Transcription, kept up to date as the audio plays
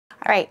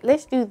right,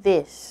 let's do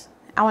this.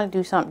 I want to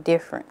do something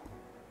different.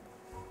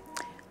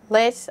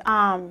 Let's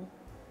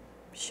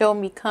show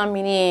me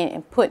coming in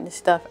and putting the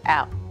stuff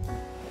out.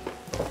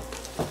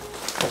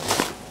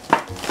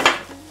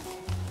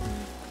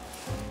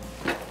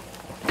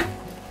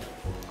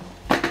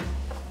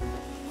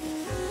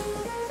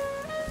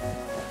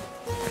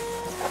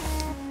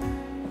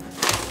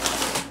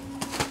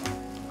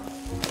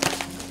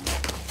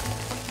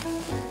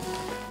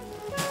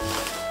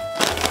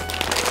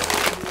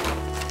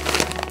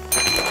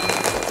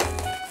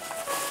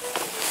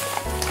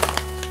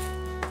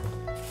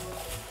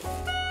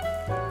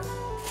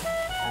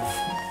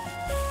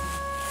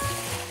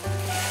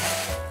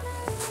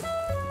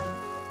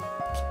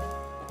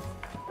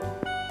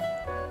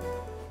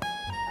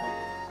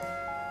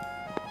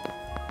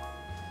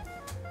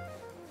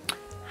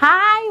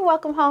 Hi,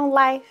 welcome home,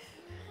 life.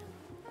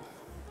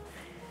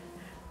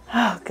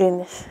 Oh,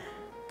 goodness.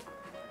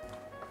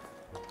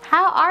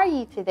 How are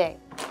you today?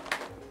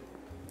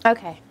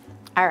 Okay,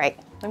 all right,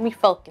 let me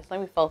focus, I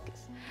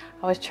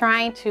was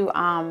trying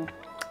to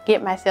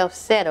get myself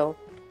settled.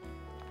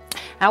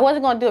 I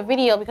wasn't gonna do a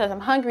video because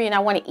I'm hungry and I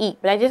wanna eat,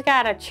 but I just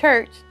got out of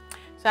church.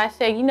 So I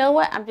said, you know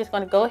what? I'm just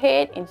gonna go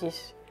ahead and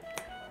just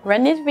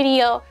run this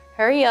video,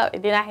 hurry up,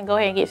 and then I can go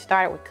ahead and get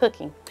started with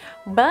cooking.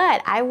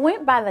 But I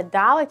went by the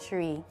Dollar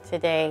Tree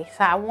today,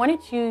 so I wanted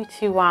you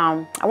to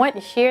I wanted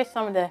to share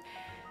some of the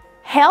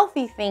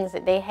healthy things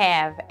that they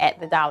have at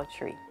the Dollar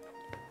Tree.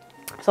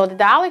 So the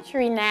Dollar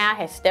Tree now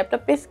has stepped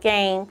up its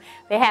game.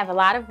 They have a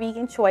lot of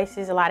vegan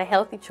choices, a lot of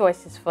healthy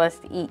choices for us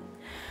to eat.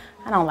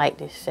 I don't like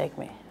this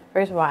segment.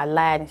 First of all, I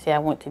lied and said I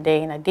went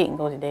today, and I didn't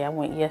go today. I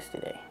went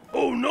yesterday.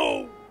 Oh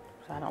no!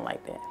 So I don't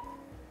like that.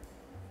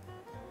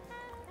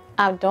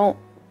 I don't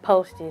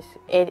post this.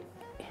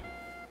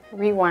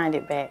 Rewind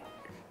it back.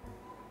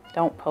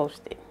 Don't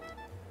post it.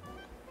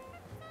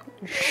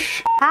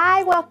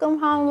 Hi, welcome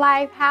home,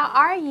 life. How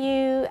are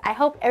you? I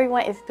hope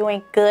everyone is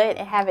doing good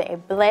and having a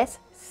blessed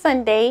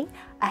Sunday,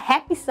 a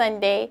happy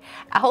Sunday.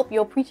 I hope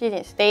your preacher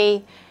didn't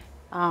stay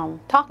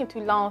talking too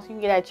long so you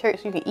can get out of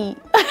church so you can eat.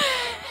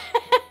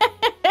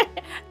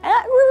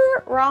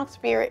 Wrong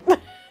spirit.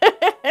 But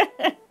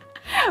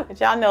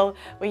y'all know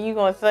when you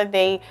go to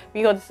Sunday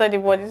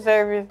morning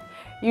service,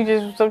 you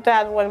just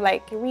sometimes want to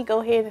like, can we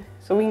go ahead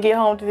so we can get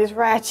home to this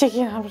fried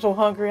chicken? I'm so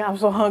hungry. I'm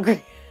so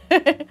hungry.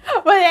 But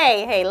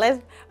hey,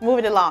 let's move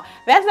it along.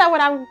 That's not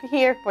what I'm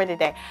here for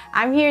today.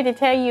 I'm here to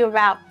tell you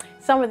about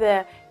some of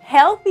the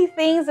healthy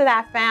things that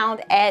I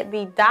found at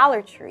the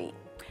Dollar Tree.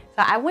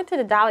 So I went to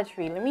the Dollar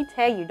Tree. Let me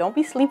tell you, don't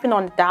be sleeping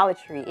on the Dollar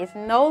Tree. It's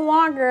no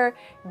longer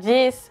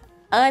just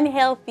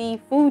unhealthy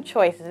food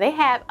choices. They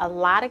have a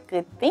lot of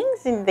good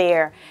things in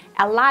there,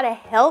 a lot of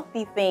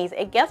healthy things.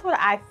 And guess what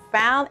I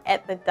found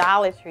at the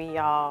Dollar Tree,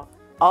 y'all?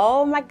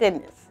 Oh my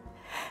goodness.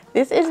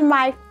 This is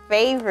my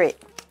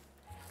favorite.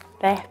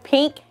 The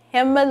pink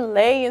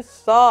Himalayan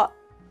salt.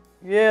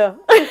 Yeah.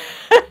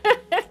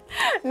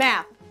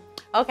 Now,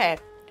 okay,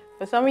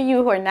 for some of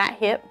you who are not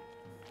hip,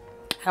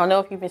 I don't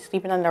know if you've been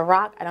sleeping under a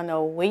rock. I don't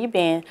know where you've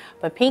been,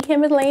 but pink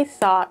Himalayan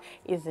salt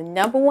is the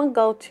 #1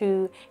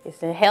 go-to. It's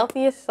the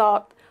healthiest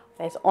salt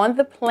that's on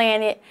the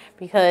planet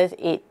because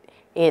it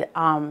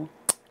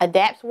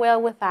adapts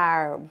well with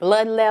our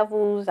blood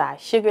levels, our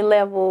sugar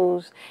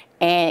levels,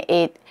 and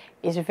it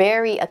is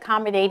very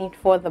accommodating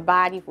for the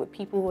body with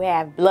people who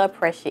have blood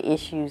pressure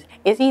issues.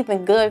 It's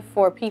even good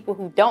for people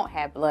who don't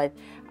have blood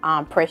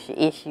pressure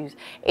issues.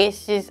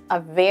 It's just a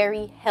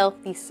very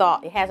healthy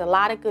salt. It has a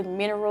lot of good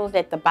minerals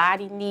that the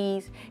body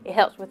needs. It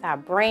helps with our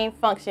brain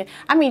function.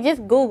 I mean,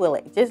 just Google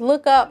it. Just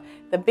look up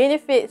the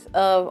benefits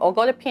of, or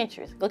go to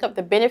Pinterest, look up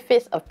the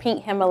benefits of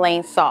pink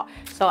Himalayan salt.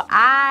 So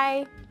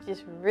I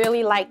just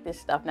really like this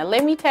stuff. Now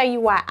let me tell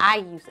you why I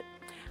use it.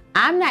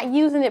 I'm not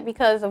using it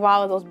because of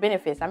all of those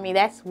benefits. I mean,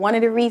 that's one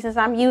of the reasons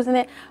I'm using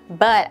it,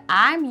 but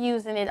I'm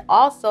using it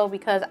also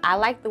because I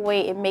like the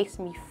way it makes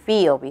me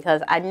feel,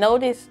 because I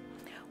noticed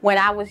when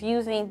I was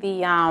using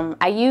the,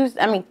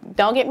 I mean,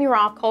 don't get me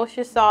wrong,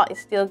 kosher salt is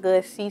still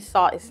good, sea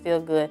salt is still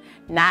good,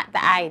 not the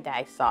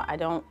iodized salt. I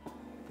don't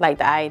like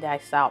the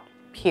iodized salt,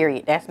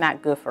 period. That's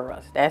not good for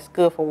us. That's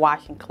good for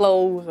washing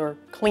clothes or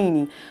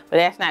cleaning, but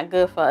that's not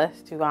good for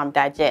us to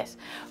digest.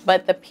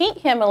 But the pink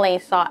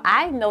Himalayan salt,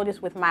 I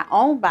noticed with my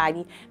own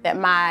body that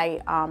my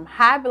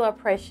high blood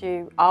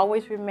pressure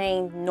always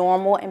remained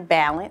normal and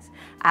balanced.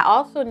 I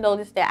also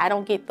noticed that I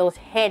don't get those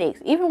headaches.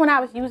 Even when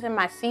I was using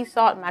my sea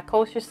salt and my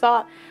kosher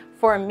salt,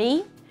 for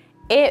me,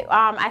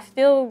 I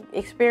still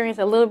experienced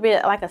a little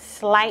bit like a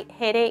slight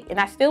headache, and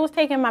I still was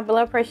taking my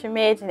blood pressure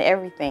meds and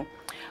everything.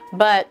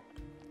 But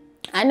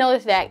I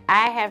noticed that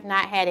I have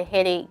not had a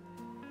headache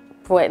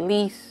for at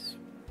least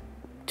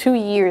 2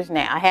 years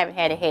now. I haven't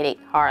had a headache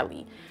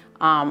hardly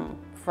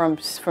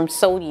from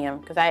sodium,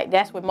 because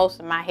that's where most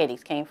of my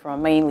headaches came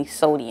from, mainly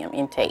sodium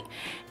intake.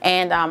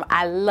 And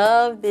I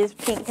love this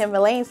pink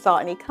Himalayan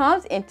salt, and it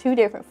comes in 2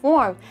 different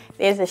forms.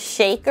 There's a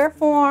shaker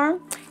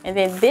form, and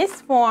then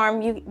this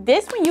form,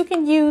 this one you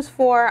can use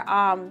for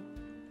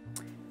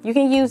You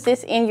can use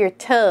this in your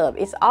tub.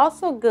 It's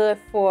also good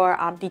for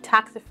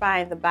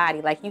detoxifying the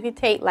body. Like you can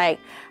take, like,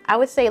 I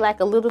would say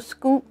like a little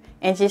scoop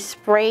and just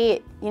spray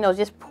it, you know,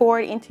 just pour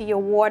it into your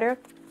water,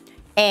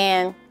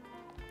 and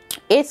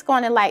it's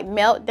going to like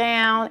melt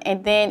down,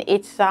 and then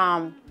it's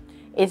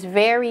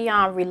very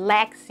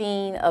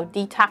relaxing of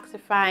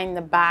detoxifying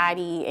the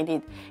body,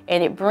 and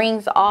it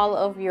brings all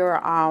of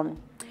your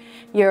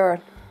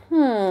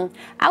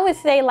I would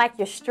say like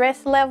your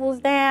stress levels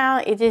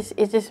down. It just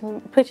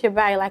puts your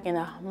body like in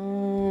a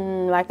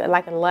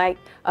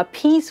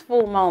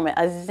peaceful moment,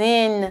 a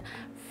zen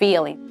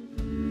feeling.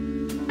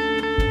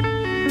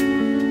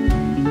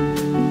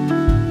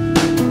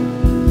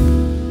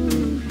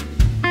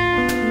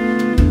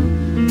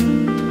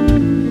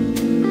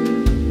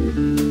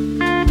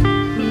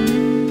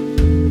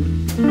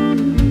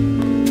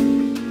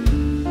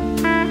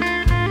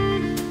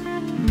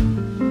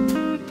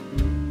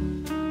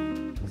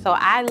 So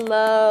I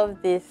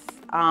love this.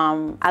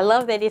 I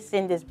love that it's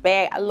in this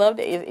bag. I love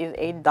that it is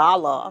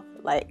 $1.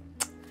 Like,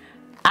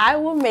 I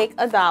will make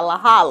 $1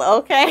 holla,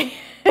 okay?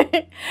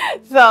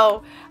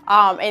 So,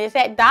 and it's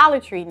at Dollar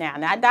Tree now,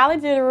 not Dollar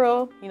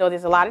General. You know,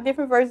 there's a lot of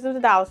different versions of the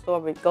dollar store,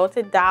 but go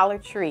to Dollar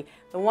Tree.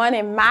 The one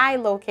in my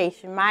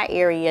location, my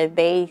area,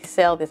 they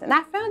sell this. And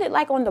I found it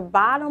like on the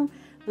bottom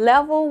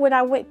level when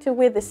I went to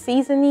where the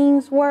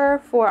seasonings were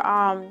for,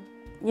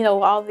 you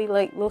know, all the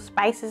like little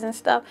spices and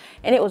stuff,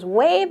 and it was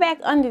way back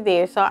under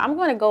there. So I'm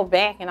going to go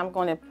back and I'm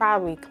going to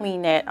probably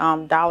clean that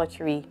Dollar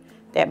Tree,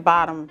 that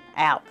bottom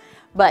out.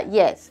 But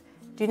yes,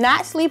 do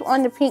not sleep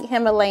on the pink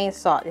Himalayan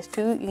salt. It's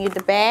two. You can get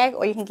the bag,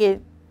 or you can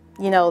get,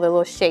 you know, the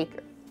little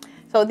shaker.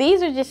 So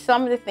these are just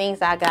some of the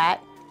things I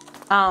got.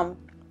 Oh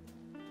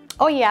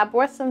yeah, I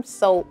bought some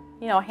soap,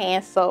 you know,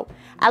 hand soap.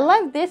 I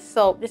love this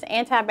soap, this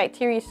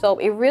antibacterial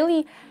soap. It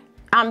really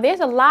there's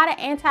a lot of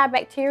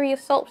antibacterial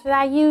soaps that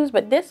I use,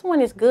 but this one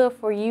is good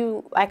for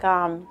you, like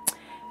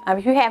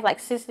if you have like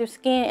sensitive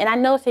skin. And I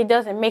notice it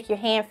doesn't make your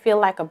hand feel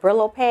like a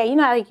Brillo pad. You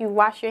know how like you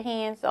wash your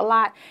hands a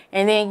lot,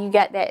 and then you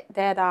got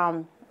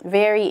that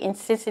very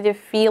insensitive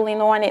feeling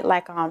on it,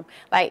 like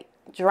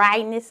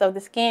dryness of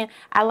the skin.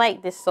 I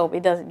like this soap.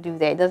 It doesn't do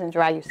that. It doesn't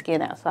dry your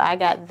skin out. So I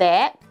got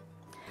that.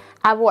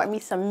 I bought me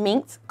some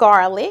minced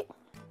garlic.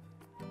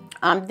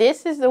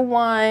 This is the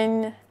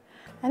one.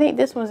 I think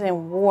this one's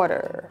in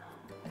water.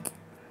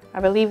 I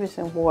believe it's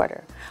in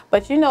water.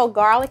 But you know,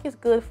 garlic is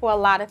good for a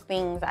lot of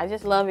things. I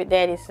just love it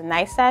that it's a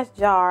nice sized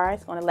jar.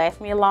 It's going to last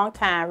me a long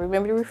time.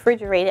 Remember to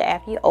refrigerate it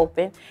after you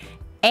open.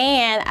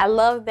 And I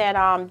love that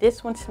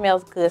this one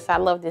smells good. So I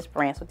love this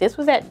brand. So this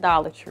was at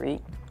Dollar Tree.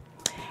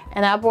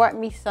 And I bought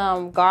me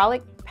some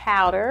garlic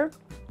powder.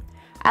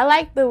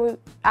 I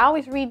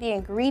always read the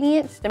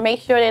ingredients to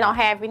make sure they don't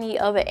have any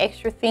other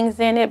extra things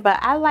in it. But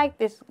I like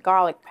this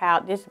garlic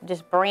powder,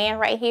 this brand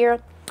right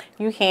here.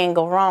 You can't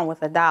go wrong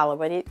with $1,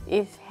 but it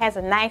has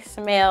a nice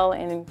smell,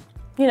 and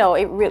you know,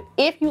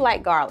 if you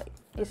like garlic,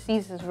 it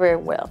seasons very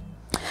well.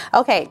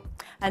 Okay,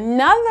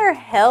 another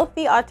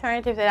healthy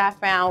alternative that I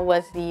found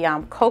was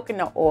the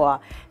coconut oil.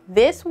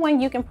 This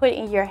one you can put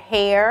in your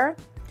hair.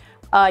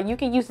 You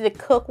can use it to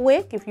cook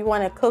with if you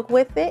want to cook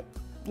with it.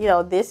 You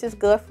know, this is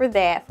good for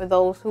that, for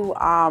those who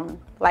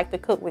like to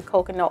cook with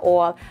coconut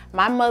oil.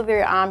 My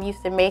mother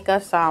used to make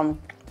us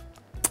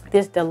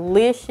this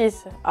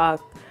delicious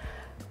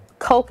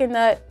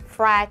coconut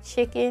fried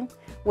chicken,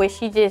 where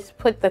she just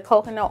put the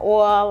coconut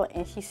oil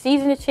and she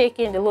seasoned the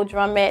chicken, the little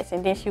drumettes,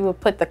 and then she would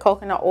put the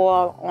coconut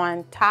oil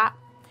on top,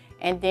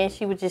 and then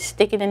she would just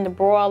stick it in the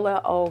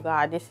broiler. Oh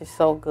God, this is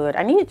so good.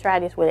 I need to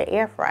try this with an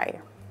air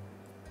fryer.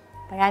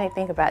 Like, I didn't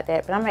think about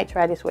that, but I might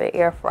try this with an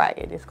air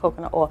fryer, this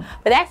coconut oil.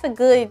 But that's a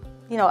good,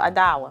 you know,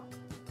 $1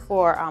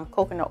 for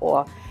coconut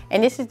oil.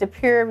 And this is the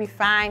pure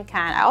refined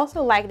kind. I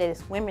also like that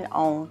it's women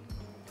owned.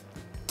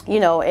 You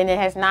know, and it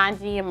has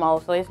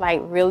non-GMO, so it's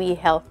like really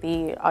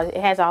healthy. It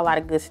has a lot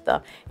of good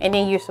stuff, and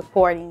then you're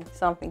supporting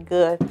something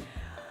good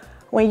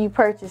when you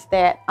purchase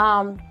that.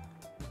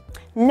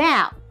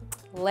 Now,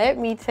 let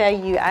me tell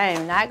you, I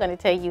am not going to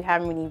tell you how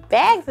many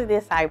bags of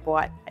this I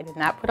bought. I did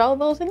not put all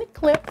those in the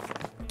clip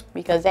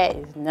because that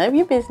is none of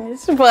your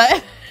business.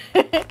 But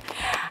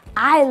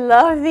I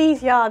love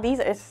these, y'all.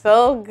 These are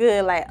so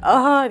good. Like,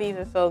 oh, these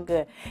are so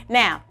good.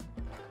 Now,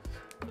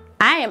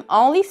 I am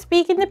only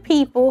speaking to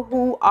people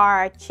who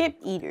are chip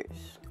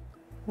eaters.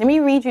 Let me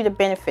read you the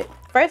benefit.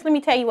 First, let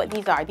me tell you what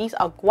these are. These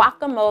are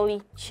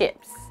guacamole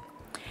chips.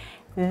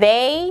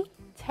 They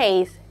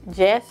taste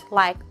just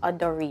like a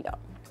Dorito.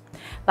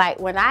 Like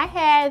when I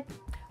had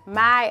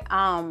my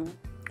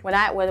when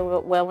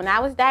I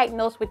was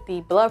diagnosed with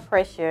the blood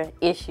pressure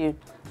issue,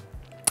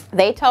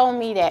 they told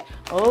me that,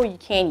 oh, you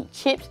can't eat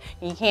chips,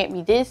 you can't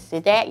be this or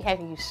that, you have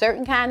to use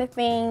certain kind of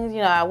things. You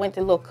know, I went to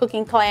little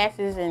cooking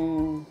classes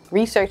and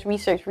research,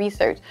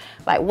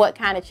 like what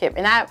kind of chip.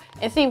 And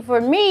see,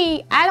 for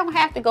me, I don't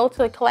have to go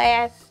to a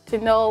class to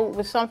know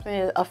if something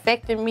is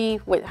affecting me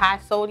with high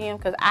sodium,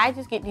 because I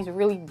just get these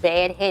really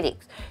bad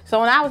headaches. So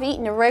when I was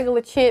eating the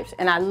regular chips,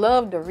 and I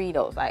love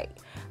Doritos, like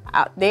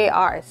they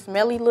are a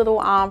smelly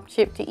little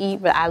chip to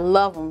eat, but I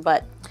love them.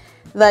 But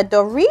The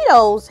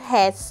Doritos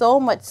had so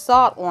much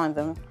salt on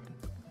them.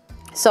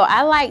 So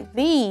I like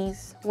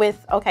these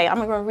with, okay, I'm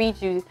gonna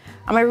read you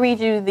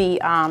the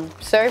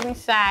serving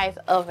size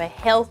of a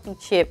healthy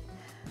chip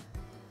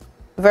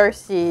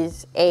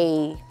versus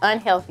a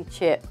unhealthy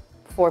chip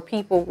for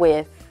people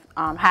with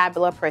high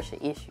blood pressure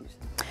issues.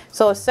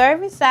 So a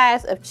serving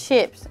size of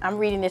chips, I'm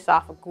reading this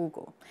off of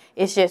Google,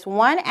 it's just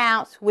 1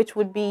 ounce, which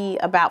would be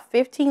about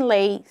 15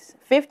 Lay's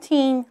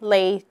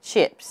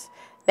chips.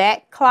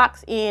 That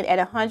clocks in at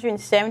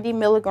 170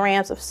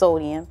 milligrams of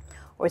sodium,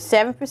 or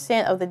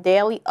 7% of the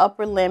daily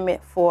upper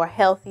limit for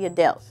healthy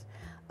adults.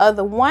 Of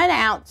the 1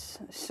 ounce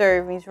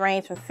servings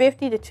range from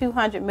 50 to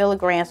 200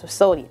 milligrams of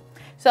sodium.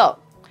 So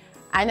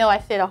I know I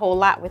said a whole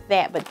lot with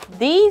that, but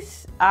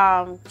these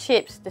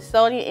chips, the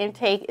sodium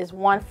intake is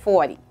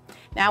 140.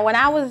 Now, when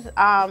I was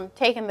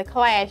taking the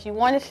class, you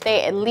want to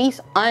stay at least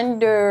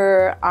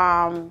under,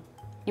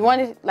 you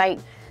want to like,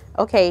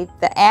 okay,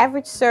 the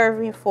average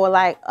serving for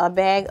like a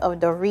bag of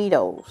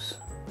Doritos.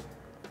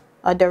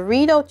 A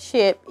Dorito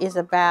chip is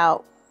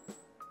about,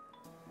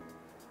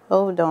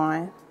 hold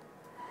on.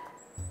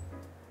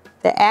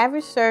 The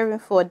average serving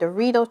for a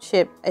Dorito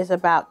chip is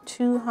about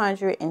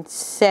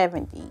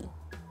 270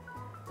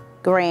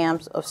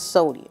 grams of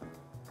sodium.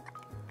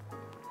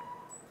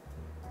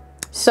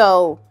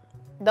 So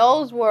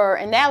those were,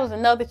 and that was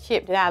another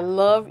chip that I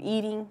love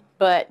eating,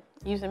 but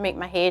used to make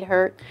my head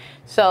hurt.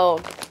 So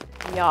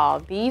y'all,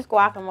 these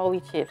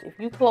guacamole chips, if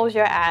you close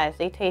your eyes,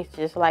 they taste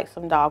just like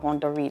some doggone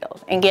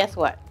Doritos. And guess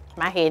what?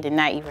 My head did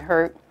not even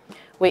hurt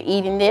with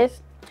eating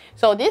this.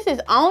 So this is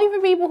only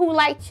for people who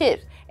like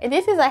chips. And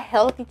this is a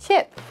healthy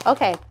chip.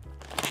 Okay,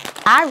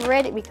 I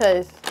read it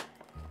because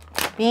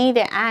being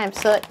that I am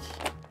such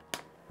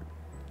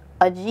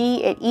a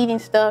G at eating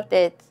stuff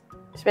that's,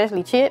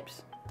 especially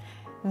chips,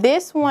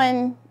 this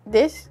one,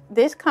 this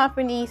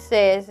company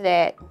says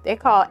that they're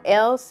called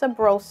El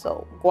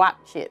Sabroso guac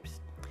chips.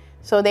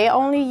 So they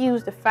only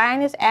use the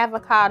finest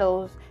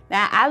avocados.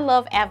 Now, I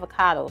love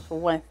avocados for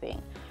one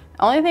thing.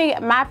 The only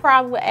thing, my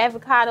problem with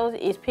avocados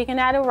is picking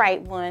out the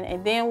right one.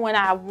 And then when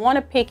I want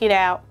to pick it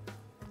out,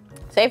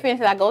 say for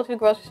instance, I go to the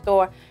grocery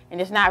store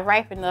and it's not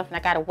ripe enough and I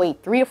got to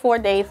wait 3 or 4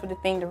 days for the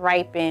thing to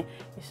ripen.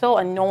 It's so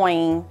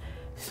annoying.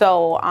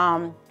 So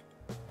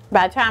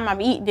by the time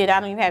I'm eating it,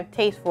 I don't even have a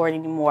taste for it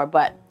anymore.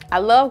 But I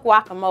love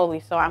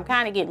guacamole, so I'm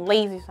kind of getting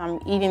lazy, so I'm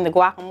eating the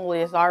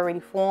guacamole that's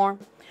already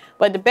formed.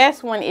 But the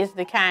best one is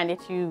the kind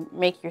that you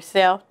make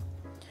yourself.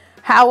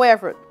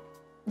 However,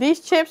 these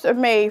chips are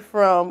made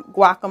from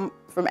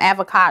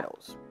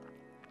avocados.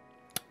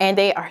 And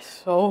they are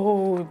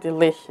so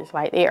delicious.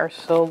 Like, they are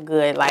so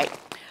good. Like,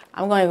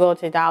 I'm going to go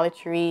to Dollar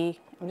Tree.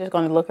 I'm just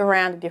going to look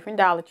around the different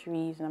Dollar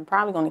Trees, and I'm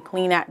probably going to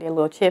clean out their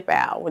little chip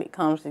out when it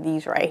comes to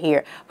these right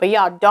here. But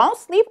y'all, don't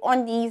sleep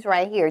on these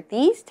right here.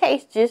 These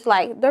taste just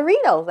like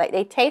Doritos. Like,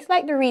 they taste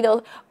like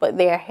Doritos, but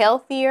they're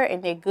healthier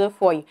and they're good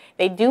for you.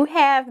 They do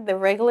have the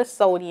regular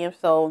sodium,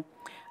 so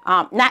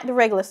not the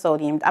regular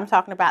sodium. I'm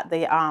talking about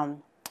the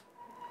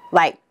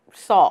like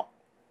salt,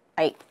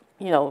 like,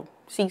 you know,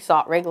 sea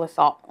salt, regular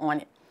salt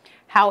on it.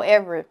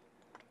 However,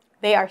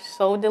 they are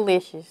so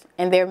delicious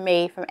and they're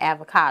made from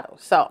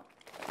avocados. So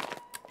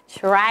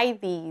try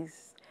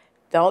these.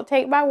 Don't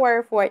take my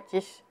word for it.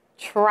 Just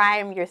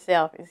try them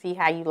yourself and see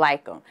how you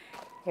like them.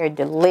 They're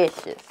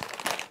delicious.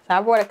 So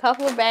I brought a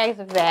couple of bags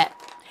of that.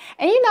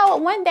 And you know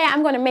what? One day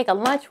I'm going to make a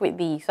lunch with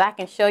these so I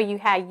can show you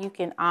how you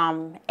can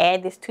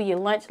add this to your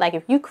lunch. Like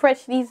if you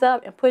crush these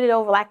up and put it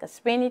over like a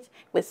spinach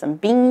with some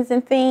beans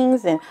and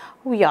things. And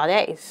oh, y'all,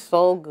 that is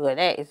so good.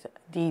 That is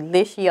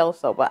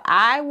delicioso. But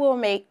I will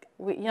make,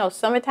 you know,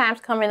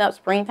 summertime's coming up,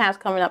 springtime's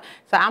coming up.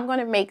 So I'm going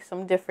to make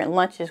some different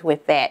lunches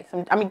with that.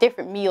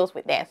 Different meals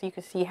with that so you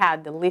can see how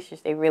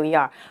delicious they really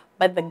are.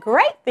 But the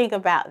great thing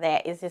about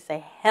that is it's a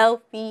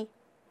healthy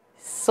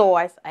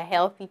source, a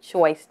healthy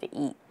choice to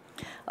eat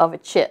of a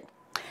chip.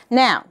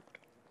 Now,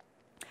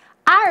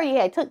 I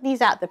already took these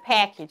out the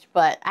package,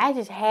 but I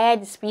just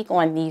had to speak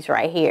on these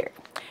right here.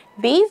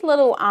 These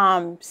little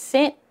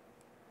scent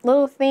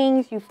little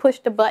things, you push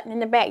the button in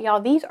the back, y'all,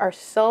 these are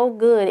so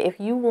good if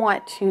you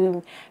want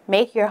to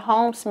make your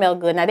home smell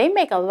good. Now, they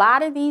make a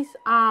lot of these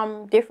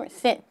different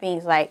scent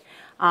things. Like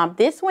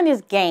this one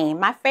is Game.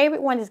 My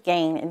favorite one is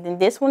Game, and then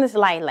this one is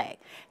Lilac.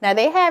 Now,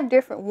 they have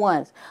different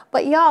ones,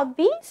 but y'all,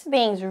 these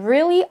things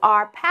really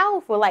are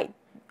powerful. Like,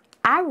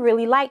 I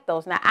really like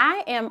those. Now,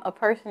 I am a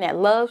person that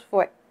loves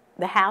for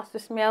the house to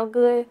smell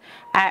good.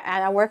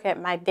 I work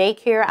at my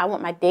daycare. I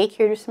want my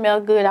daycare to smell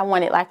good. I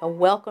want it like a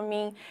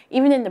welcoming.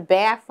 Even in the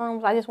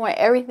bathrooms, I just want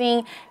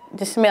everything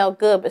to smell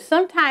good. But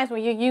sometimes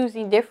when you're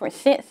using different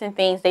scents and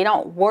things, they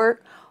don't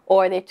work,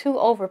 or they're too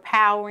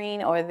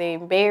overpowering, or they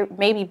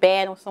may be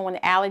bad on someone's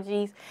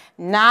allergies.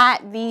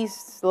 Not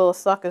these little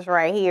suckers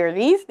right here.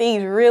 These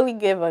things really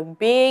give a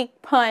big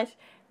punch.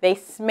 They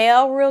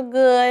smell real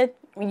good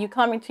when you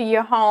come into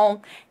your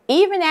home.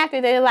 Even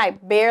after they're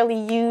like barely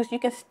used, you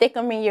can stick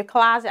them in your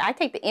closet. I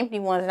take the empty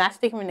ones and I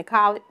stick them in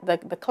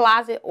the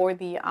closet or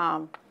the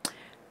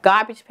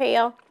garbage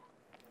pail.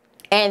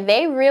 And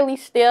they really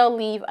still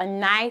leave a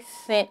nice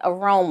scent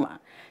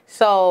aroma.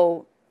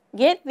 So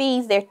get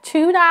these. They're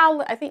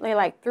 $2. I think they're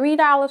like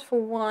 $3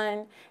 for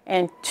one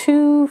and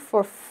 2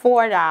 for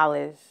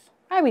 $4.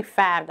 Maybe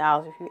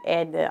 $5 if you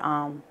add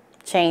the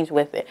change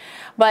with it.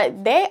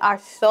 But they are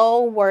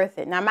so worth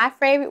it. Now my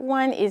favorite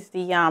one is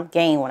the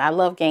Gain one. I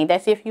love Gain.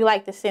 That's if you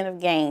like the scent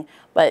of Gain.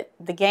 But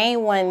the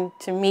Gain one,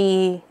 to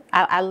me,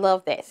 I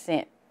love that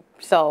scent.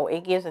 So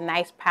it gives a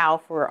nice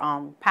powerful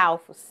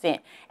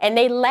scent. And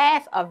they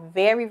last a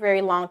very, very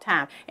long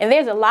time. And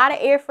there's a lot of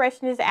air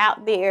fresheners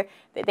out there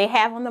that they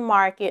have on the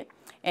market.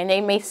 And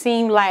they may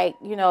seem like,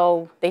 you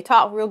know, they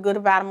talk real good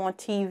about them on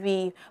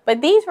TV.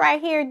 But these right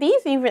here,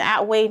 these even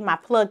outweighed my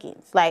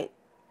plugins. Like,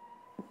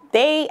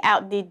 they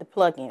outdid the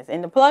plugins.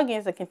 And the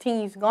plugins are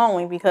continues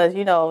going because,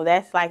 you know,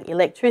 that's like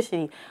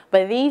electricity.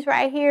 But these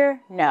right here,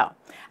 no.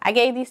 I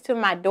gave these to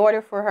my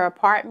daughter for her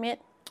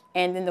apartment.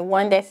 And then the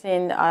one that's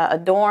in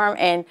a dorm,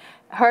 and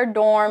her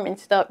dorm and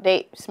stuff,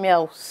 they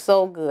smell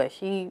so good.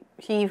 She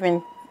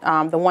even,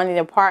 the one in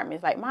the apartment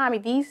is like, Mommy,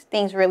 these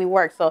things really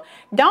work. So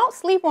don't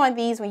sleep on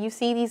these when you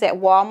see these at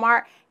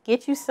Walmart.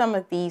 Get you some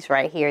of these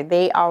right here.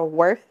 They are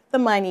worth the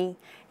money.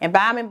 And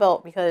buy them in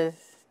bulk because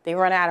they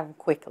run out of them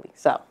quickly.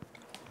 So,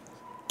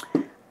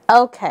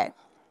 okay.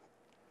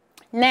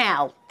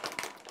 Now,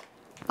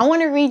 I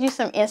want to read you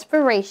some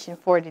inspiration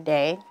for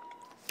today.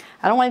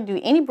 I don't want to do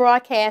any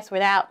broadcast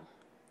without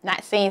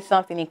not saying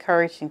something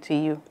encouraging to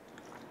you.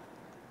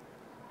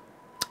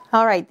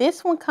 All right,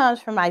 this one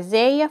comes from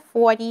Isaiah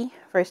 40,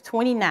 verse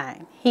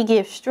 29. He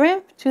gives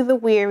strength to the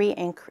weary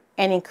and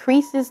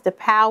increases the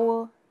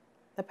power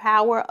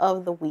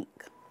of the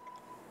weak.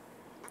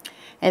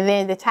 And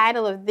then the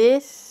title of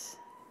this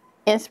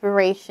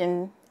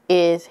inspiration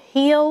is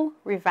He'll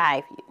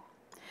Revive You.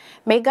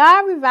 May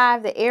God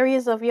revive the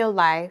areas of your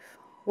life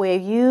where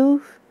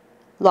you've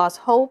lost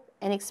hope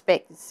and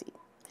expectancy.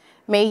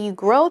 May you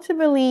grow to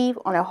believe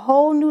on a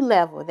whole new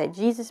level that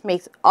Jesus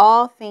makes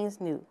all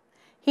things new.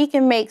 He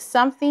can make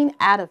something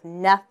out of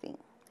nothing.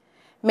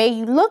 May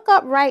you look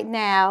up right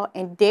now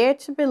and dare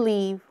to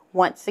believe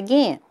once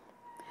again.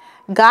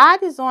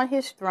 God is on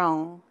his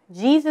throne.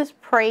 Jesus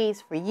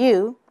prays for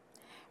you,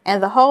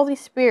 and the Holy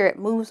Spirit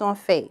moves on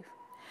faith.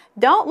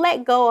 Don't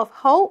let go of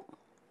hope.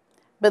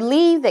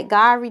 Believe that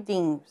God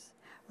redeems.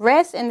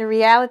 Rest in the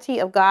reality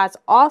of God's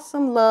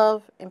awesome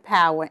love and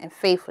power and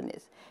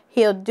faithfulness.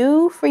 He'll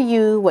do for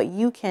you what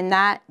you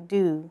cannot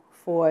do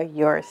for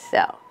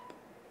yourself.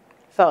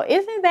 So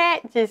isn't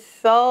that just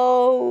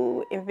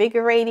so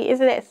invigorating?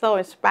 Isn't that so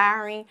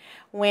inspiring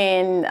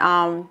when,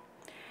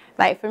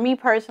 like for me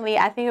personally,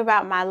 I think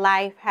about my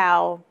life,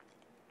 how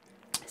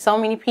so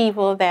many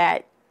people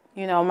that,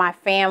 you know, my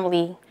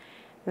family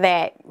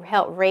that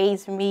helped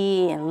raise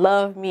me and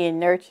love me and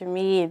nurture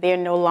me, and they're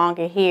no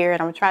longer here.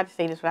 And I'm trying to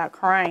say this without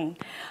crying,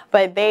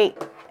 but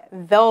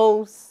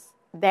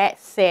that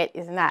set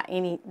is that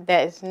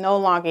is no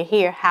longer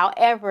here.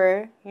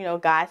 However, you know,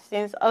 God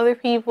sends other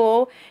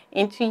people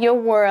into your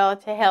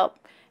world to help,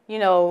 you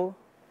know,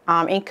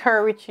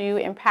 encourage you,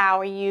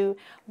 empower you.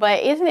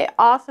 But isn't it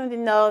awesome to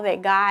know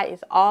that God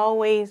is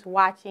always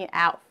watching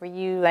out for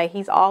you? Like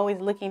he's always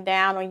looking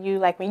down on you.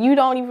 Like when you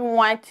don't even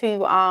want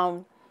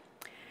to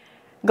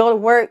go to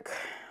work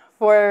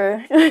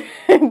for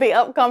the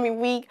upcoming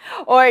week,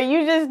 or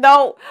you just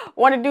don't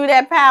want to do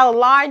that pile of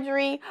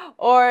laundry,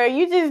 or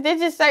there's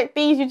just certain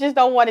things you just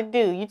don't want to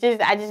do.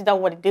 I just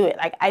don't want to do it.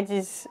 Like I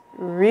just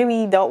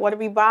really don't want to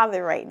be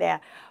bothered right now.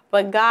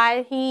 But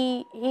God,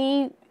 he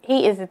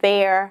is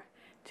there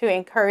to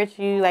encourage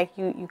you. Like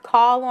you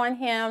call on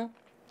him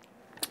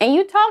and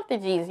you talk to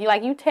Jesus.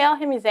 You tell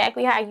him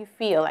exactly how you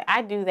feel. Like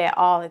I do that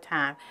all the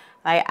time.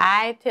 Like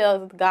I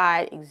tell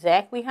God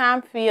exactly how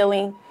I'm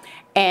feeling,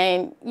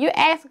 and you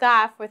ask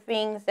God for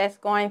things that's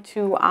going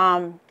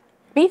to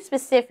be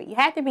specific. You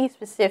have to be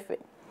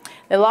specific.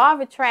 The law of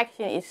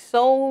attraction is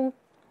so,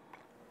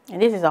 and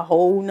this is a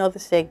whole nother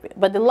segment,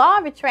 but the law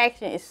of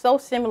attraction is so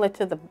similar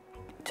to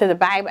the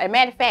Bible. As a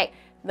matter of fact,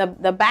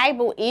 the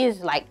Bible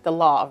is like the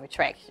law of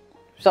attraction.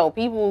 So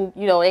people,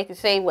 you know, they can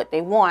say what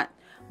they want,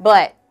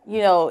 but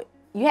you know,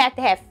 you have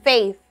to have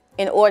faith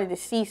in order to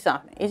see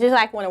something. It's just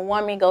like when a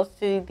woman goes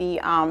to the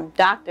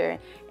doctor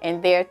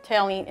and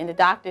and the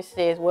doctor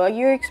says, well,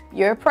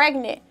 you're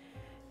pregnant.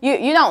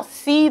 You don't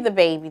see the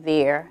baby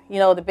there. You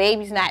know, the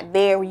baby's not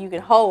there where you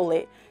can hold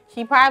it.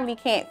 She probably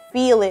can't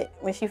feel it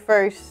when she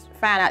first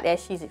found out that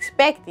she's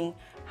expecting.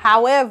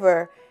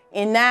 However,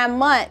 in 9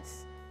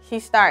 months, she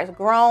starts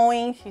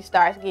growing. She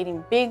starts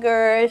getting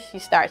bigger. She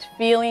starts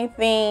feeling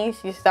things.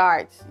 She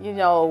starts, you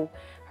know,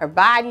 her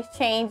body's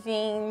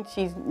changing.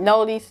 She's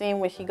noticing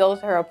when she goes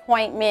to her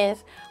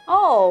appointments,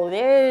 oh,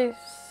 there's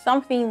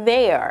something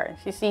there.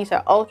 She sees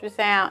her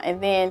ultrasound,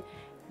 and then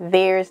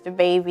there's the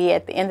baby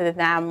at the end of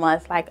the 9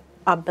 months, like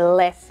a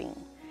blessing.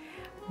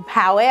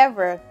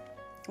 However,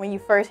 when you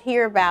first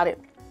hear about it,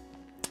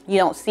 you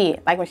don't see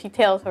it. Like when she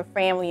tells her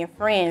family and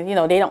friends, you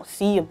know, they don't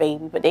see a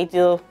baby, but they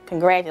still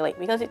congratulate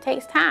because it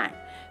takes time.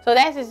 So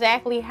that's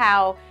exactly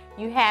how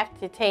you have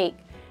to take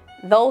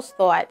those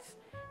thoughts.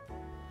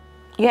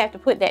 You have to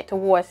put that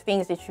towards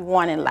things that you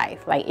want in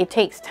life. Like it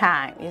takes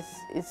time.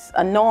 It's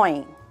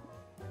annoying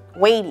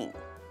waiting.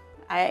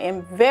 I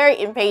am very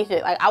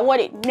impatient. Like, I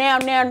want it now,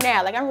 now,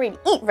 now. Like, I'm ready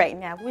to eat right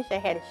now. I wish I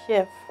had a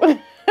chef.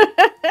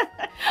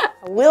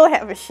 I will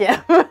have a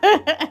chef.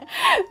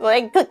 So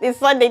they can cook this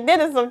Sunday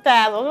dinner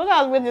sometimes.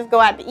 Sometimes we'll just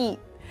go out to eat.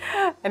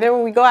 And then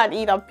when we go out to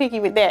eat, I'm picky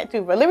with that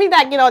too. But let me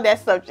not get on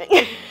that subject.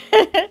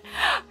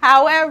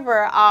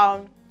 However,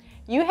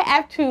 you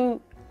have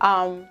to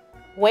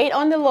wait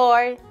on the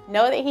Lord.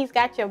 Know that He's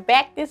got your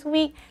back this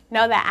week.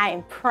 Know that I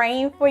am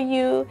praying for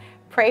you.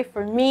 Pray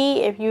for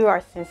me. If you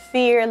are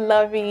sincere,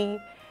 loving,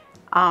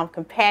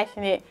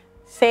 compassionate,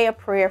 say a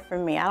prayer for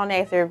me. I don't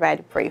ask everybody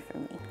to pray for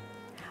me.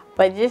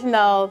 But just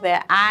know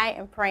that I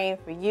am praying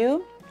for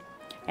you.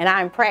 And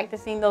I'm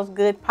practicing those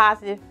good,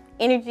 positive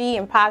energy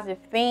and positive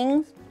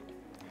things.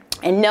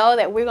 And know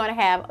that we're going to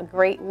have a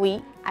great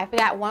week. I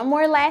forgot one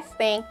more last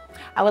thing.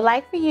 I would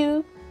like for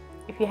you,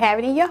 if you have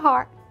it in your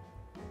heart,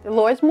 the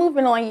Lord's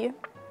moving on you,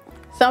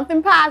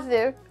 something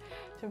positive,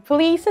 to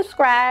please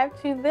subscribe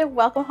to the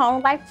Welcome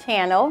Home Life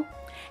channel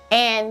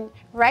and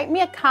write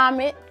me a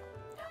comment,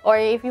 or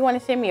if you want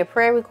to send me a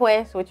prayer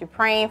request, what you're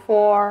praying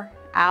for,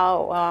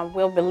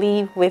 we'll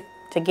believe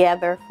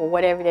together for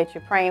whatever that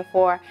you're praying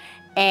for,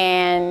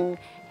 and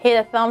hit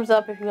a thumbs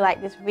up if you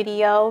like this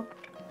video.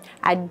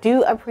 I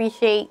do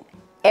appreciate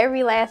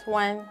every last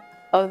one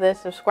of the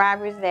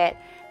subscribers that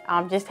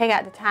just take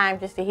out the time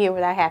just to hear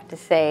what I have to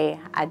say.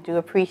 I do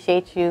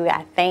appreciate you.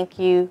 I thank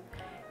you.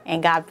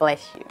 And God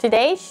bless you.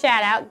 Today's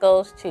shout out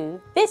goes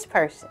to this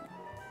person.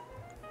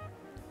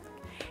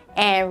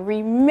 And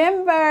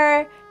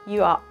remember,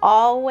 you are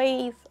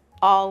always,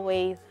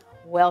 always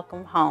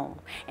welcome home.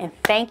 And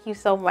thank you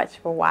so much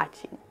for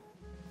watching.